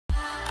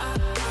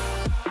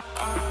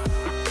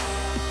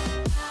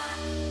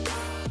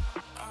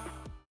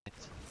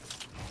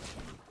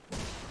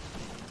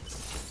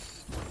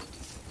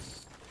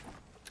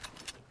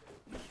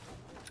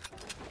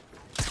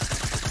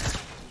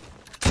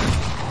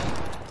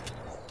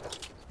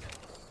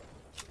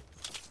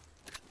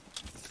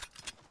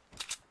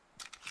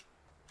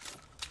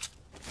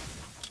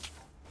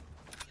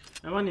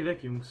Hij was niet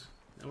weg, jongens.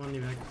 Hij was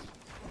niet weg.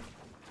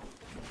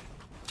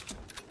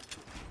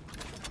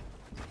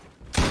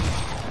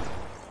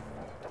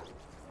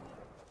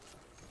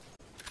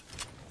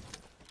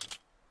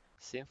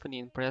 Symphony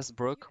impressed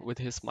Brooke with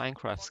his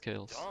Minecraft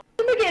skills. Pop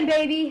them again,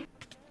 baby!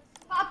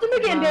 Pop them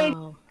again,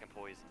 baby!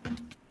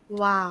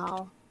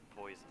 Wow.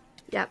 Poison.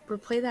 Yeah,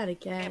 replay that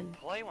again. Can't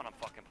play when I'm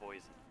fucking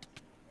poisoned.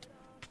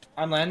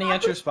 I'm landing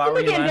at your spot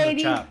where you land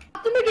the trap.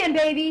 Pop them again,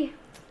 baby!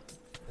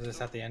 Is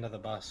this at the end of the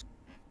bus?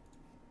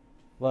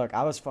 Look,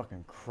 I was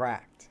fucking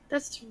cracked.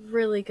 That's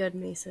really good,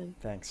 Mason.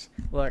 Thanks.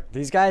 Look,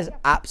 these guys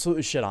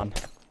absolutely shit on.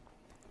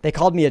 They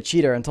called me a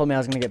cheater and told me I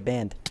was gonna get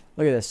banned.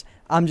 Look at this.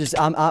 I'm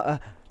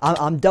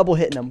double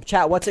hitting them.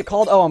 Chat, what's it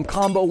called? Oh, I'm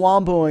combo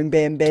womboing,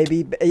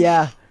 baby.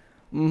 Yeah.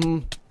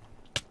 Look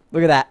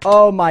at that.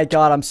 Oh my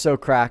god, I'm so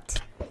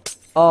cracked.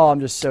 Oh, I'm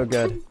just so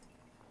good.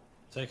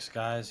 6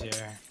 guys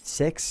here.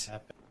 6?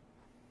 Epic.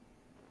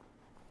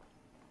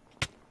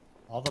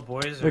 All the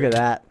boys are Look at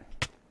that.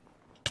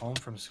 home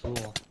from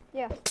school.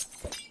 Yeah.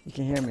 You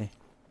can hear me.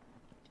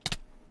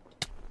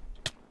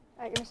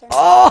 Alright, give me a second.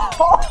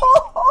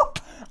 Oh!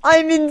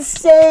 I'm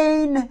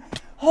insane!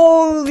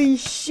 Holy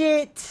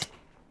shit!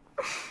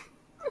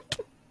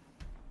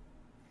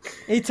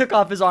 He took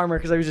off his armor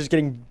because I was just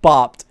getting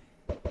bopped.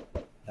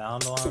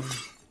 Down one.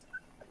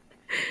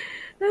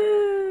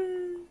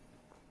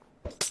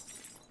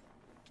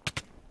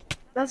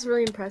 That's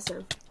really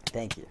impressive.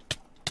 Thank you.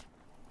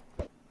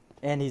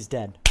 And he's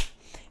dead.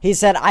 He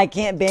said, I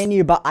can't ban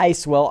you, but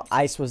Ice will.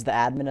 Ice was the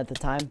admin at the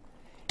time.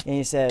 And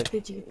he said...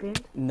 Did you get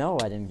banned? No,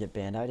 I didn't get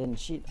banned. I didn't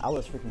cheat. I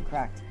was freaking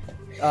cracked.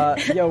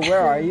 Yo,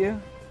 where are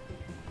you?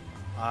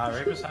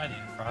 Right beside you.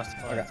 Across the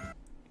floor. Okay.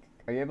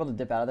 Are you able to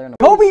dip out of there?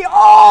 Kobe!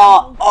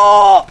 Oh!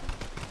 Oh!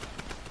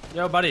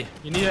 Yo, buddy.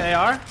 You need an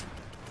AR?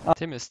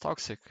 Tim is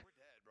toxic.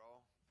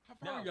 How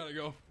far we gotta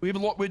go? We have a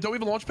don't we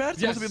have a launch pad?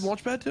 Yes. We have a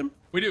launch pad, Tim?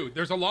 We do.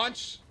 There's a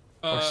launch.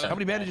 How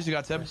many bandages you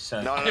got, Tim?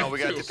 No, we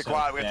gotta get the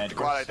quad. We have to get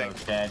the quad, I think.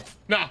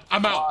 No,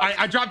 I'm out.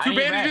 I dropped 2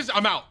 bandages.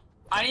 I'm out.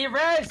 I need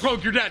res!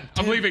 Cloak, you're dead.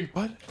 I'm leaving.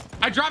 What?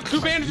 I dropped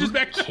 2 bandages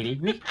back.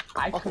 Kidding me?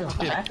 I could have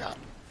left.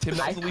 Tim,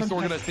 that's the least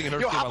organized thing in Yo,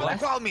 Earth. hop on the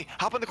quad with me.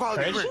 Hop on the quad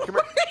with me. Come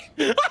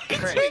here.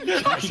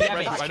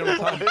 I know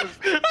what's happening.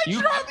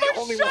 You're the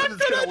only one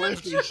that's gonna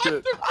lift this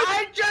shit.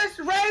 I just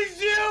raised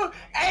you,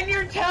 and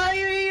you're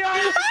telling me you don't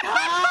have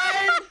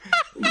time?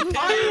 Are you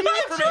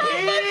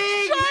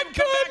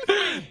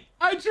kidding?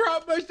 I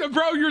dropped my stuff.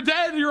 Bro, you're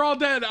dead. You're all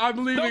dead.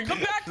 I'm leaving. No, come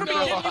back for me.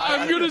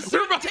 I'm gonna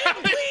survive. Tim,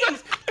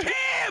 please.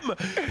 Tim,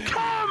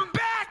 come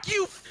back,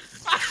 you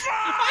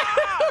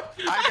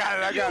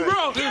I got it.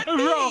 Bro,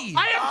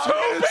 I have 2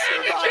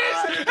 bandages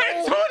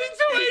and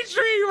 22 HP,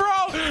 bro.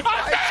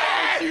 I'm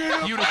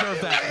dead. You deserve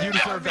that. You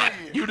deserve that.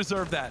 You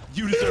deserve that.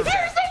 You deserve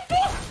that.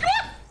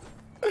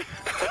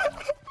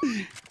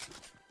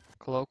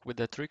 Cloak with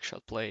the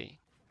trickshot play.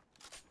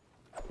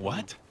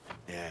 What?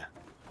 Yeah.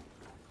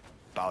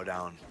 Bow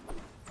down.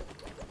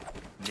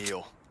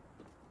 Kneel.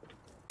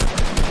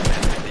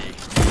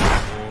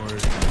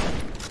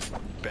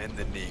 Bend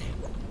the knee.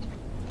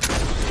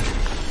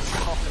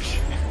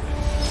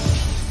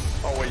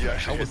 Oh wait, you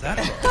actually. How was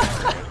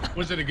that?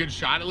 Was it a good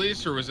shot at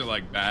least, or was it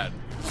like bad?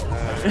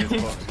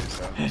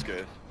 It's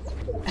good.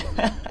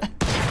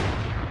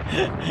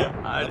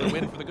 Another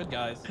win for the good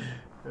guys.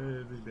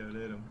 I think that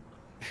hit him.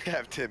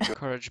 Have Tim.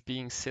 Courage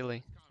being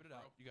silly. Put it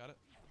out. You got it.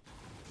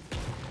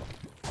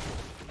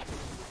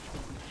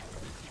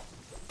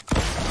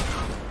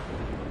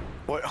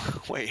 What?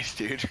 Wait,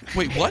 dude.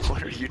 Wait, what?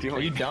 What are you doing?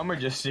 Are you dumb or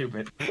just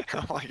stupid?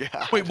 Oh my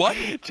god. Wait, what?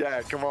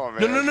 Jack, come on,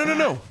 man.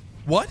 No.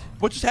 What?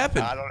 What just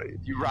happened? I don't.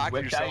 You rocked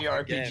Whipped yourself out your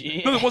again.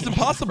 RPG. No, it wasn't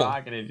possible.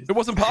 Rocketed. It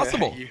wasn't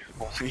possible. You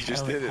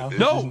just did it. Dude.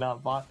 No.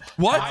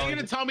 What? Are you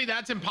gonna tell me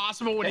that's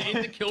impossible when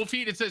in the kill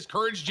feed it says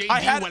Courage JG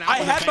I had went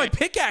out? my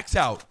pickaxe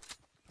out.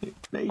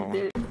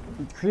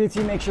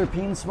 Creatine makes your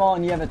peen small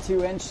and you have a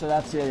 2-inch, so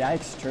that's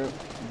yikes. True.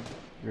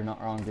 You're not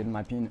wrong, dude.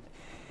 My peen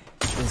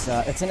is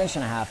it's 1.5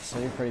 inches, so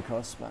you're pretty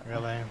close. But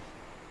Really?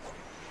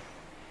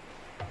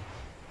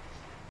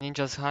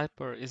 Ninja's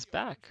Hyper is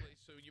back.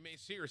 So you may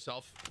see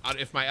yourself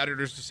if my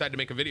editors decide to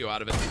make a video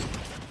out of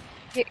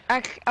it.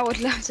 I would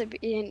love to be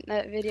in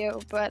that video,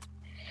 but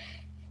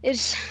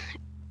it's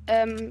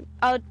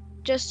I'll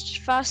just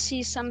fast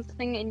see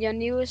something in the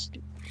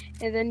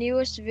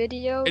newest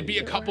video. It'd be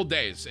a couple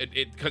days.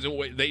 Because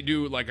they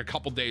do like a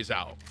couple days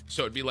out,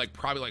 so it'd be like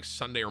probably like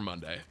Sunday or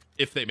Monday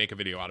if they make a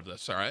video out of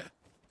this. All right.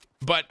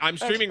 But I'm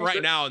streaming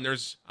right now, and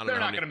there's I don't know.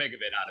 They're not gonna make a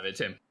vid out of it,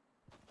 Tim.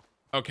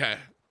 Okay.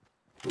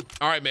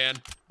 All right, man.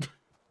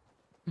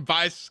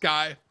 Bye,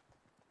 Sky.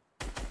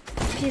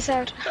 Peace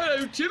out.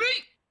 Hello,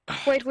 Timmy.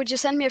 Wait, would you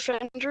send me a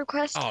friend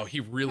request? Oh,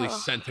 he really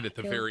sent it at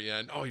the very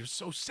end. Oh, he was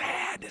so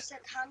sad.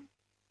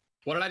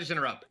 What did I just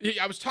interrupt?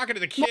 I was talking to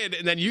the kid,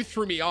 and then you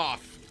threw me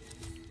off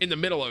in the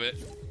middle of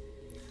it.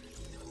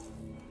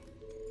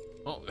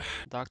 Oh.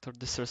 Dr.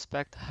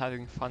 Disrespect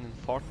having fun in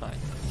Fortnite.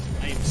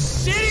 I'm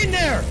sitting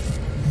there.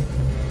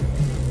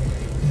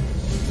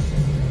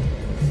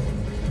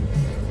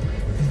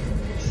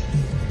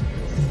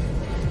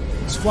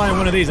 flying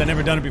one of these. I've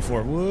never done it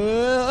before.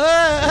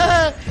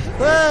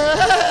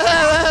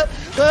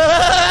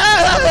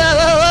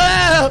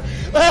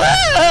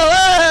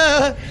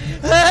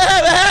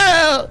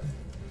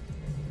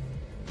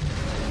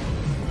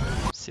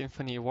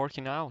 Symphony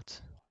working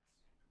out.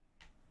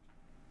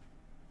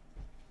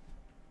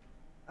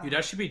 Dude,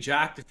 that should be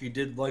jacked if you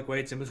did like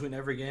weights in between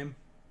every game.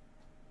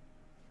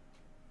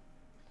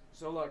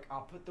 So look,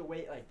 I'll put the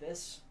weight like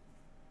this,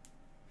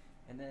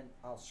 and then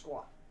I'll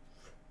squat.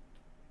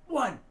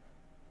 1,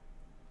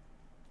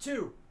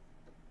 2,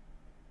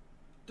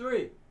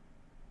 3,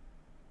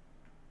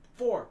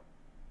 4,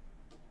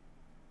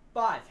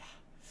 5,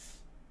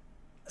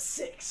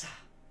 6,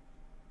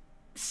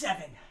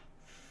 7,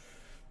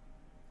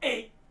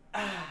 8,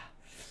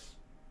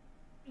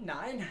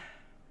 9,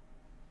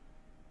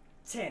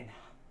 10,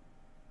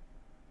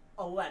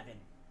 11,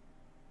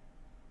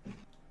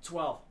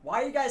 12.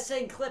 Why are you guys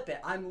saying clip it?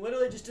 I'm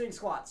literally just doing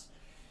squats.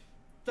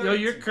 13. Yo,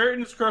 your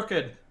curtain's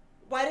crooked.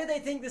 Why do they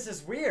think this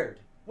is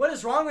weird? What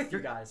is wrong with you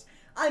guys?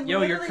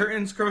 Yo, your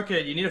curtain's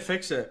crooked. You need to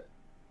fix it.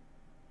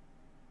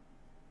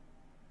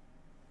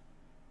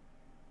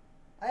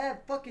 I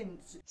have fucking...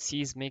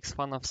 C's makes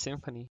fun of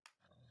Symphony.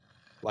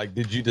 Like,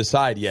 did you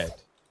decide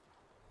yet?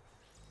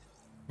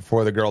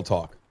 Before the girl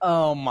talk.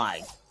 Oh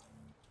my.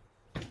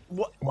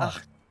 What?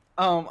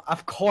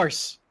 Of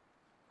course.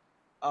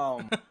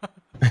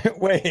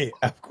 Wait,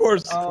 of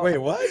course. Wait,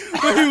 what?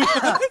 Wait,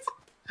 what?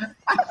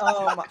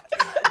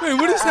 Wait,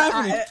 what is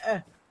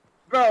happening?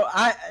 Bro,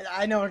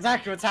 I know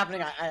exactly what's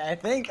happening. I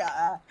think.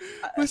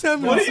 What's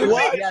happening?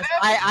 What? Yes,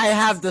 I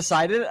have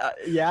decided.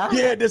 Yeah.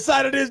 Yeah,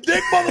 decided his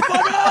dick,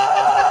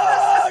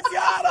 motherfucker.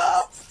 Got him.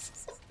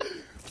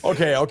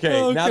 Okay.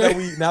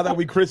 Now that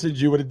we christened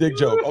you with a dick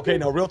joke. Okay,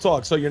 no, real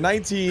talk. So you're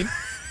 19.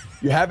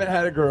 You haven't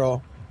had a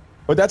girl,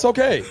 but that's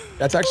okay.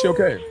 That's actually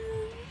okay.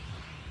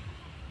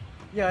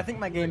 Yeah, I think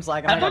my game's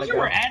like. I thought you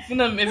were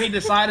asking him if he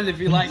decided if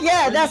you like.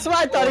 Yeah, that's what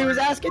I thought he was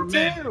asking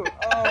too.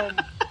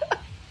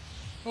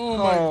 Oh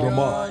my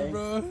god,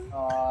 bro.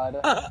 God.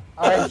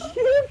 Are you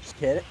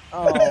kidding?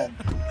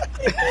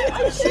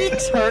 My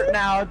cheeks hurt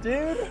now,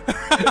 dude.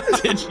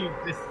 Did you?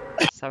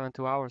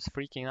 72 hours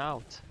freaking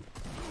out.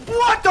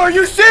 What? Are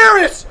you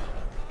serious?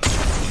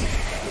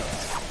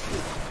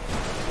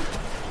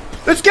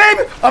 This game,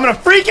 I'm gonna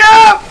freak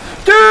out,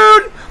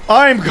 dude.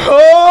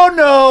 Oh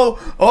no,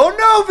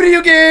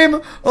 video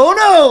game. Oh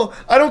no,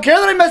 I don't care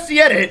that I messed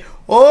the edit.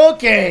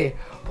 Okay.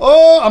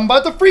 Oh, I'm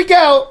about to freak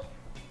out.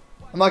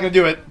 I'm not gonna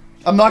do it.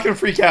 I'm not gonna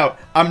freak out.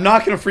 I'm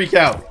not gonna freak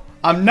out.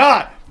 I'm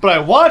not, but I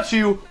want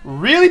you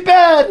really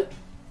bad.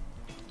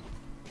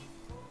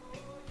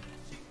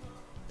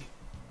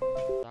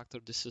 Dr.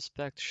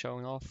 Disrespect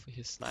showing off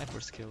his sniper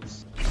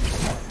skills.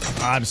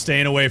 I'm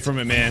staying away from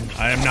it, man.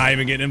 I am not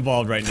even getting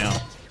involved right now.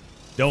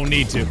 Don't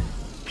need to.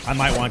 I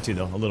might want to,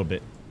 though, a little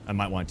bit. I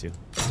might want to.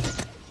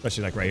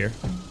 Especially like right here.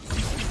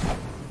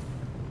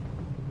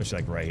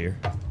 Especially like right here.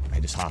 I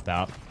just hop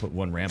out, put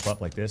one ramp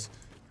up like this.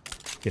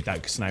 Get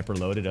that sniper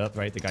loaded up,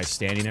 right? The guy's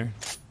standing there.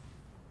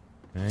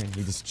 Right?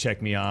 He just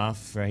checked me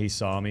off, right? He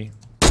saw me.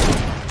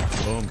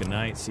 Boom, good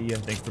night, see ya.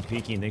 Thanks for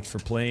peeking, thanks for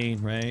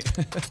playing, right?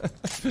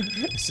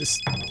 It's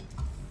just...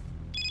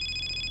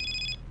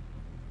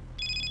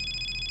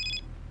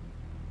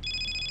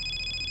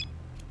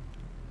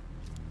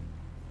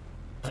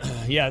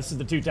 Yeah, this is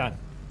the 2-time.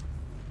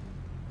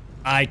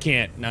 I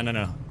can't. No. I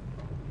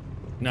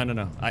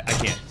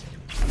can't.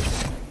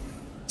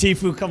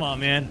 Tifu, come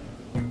on, man.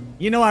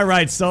 You know I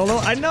ride solo.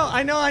 I know.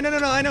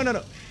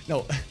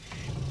 No.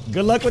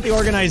 Good luck with the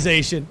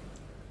organization.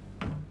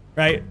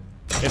 Right?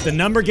 If the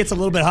number gets a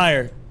little bit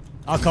higher,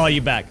 I'll call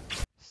you back.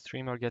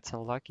 Streamer gets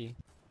unlucky.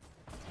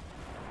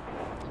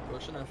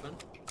 Pushing FN.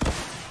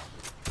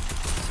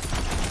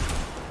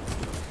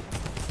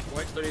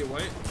 White 38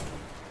 white.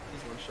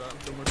 He's one shot.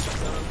 Two more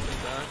shots at him.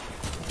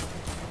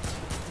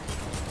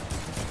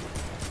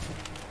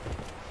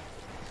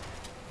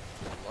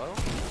 Hello?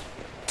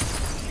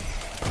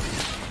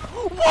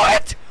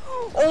 What?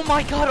 Oh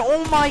my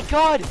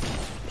god!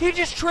 He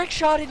just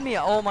trick-shotted me!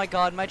 Oh my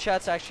god, my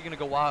chat's actually gonna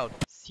go wild.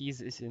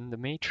 C's is in the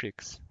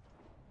Matrix.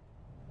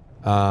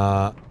 You're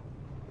gonna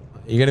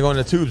go in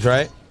the tubes,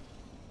 right?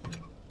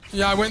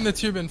 Yeah, I went in the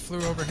tube and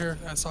flew over here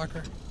at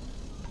soccer.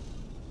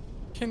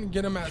 Can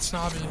get him at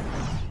Snobby.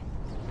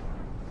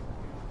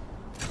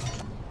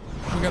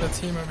 We got a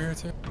team over here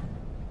too.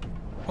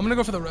 I'm gonna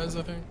go for the res,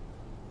 I think.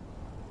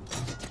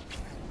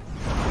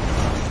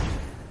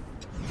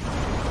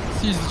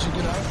 Jeez, did you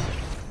get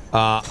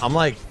out? I'm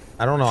like,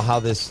 I don't know how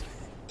this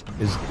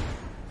is.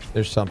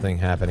 There's something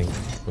happening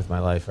with my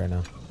life right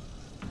now.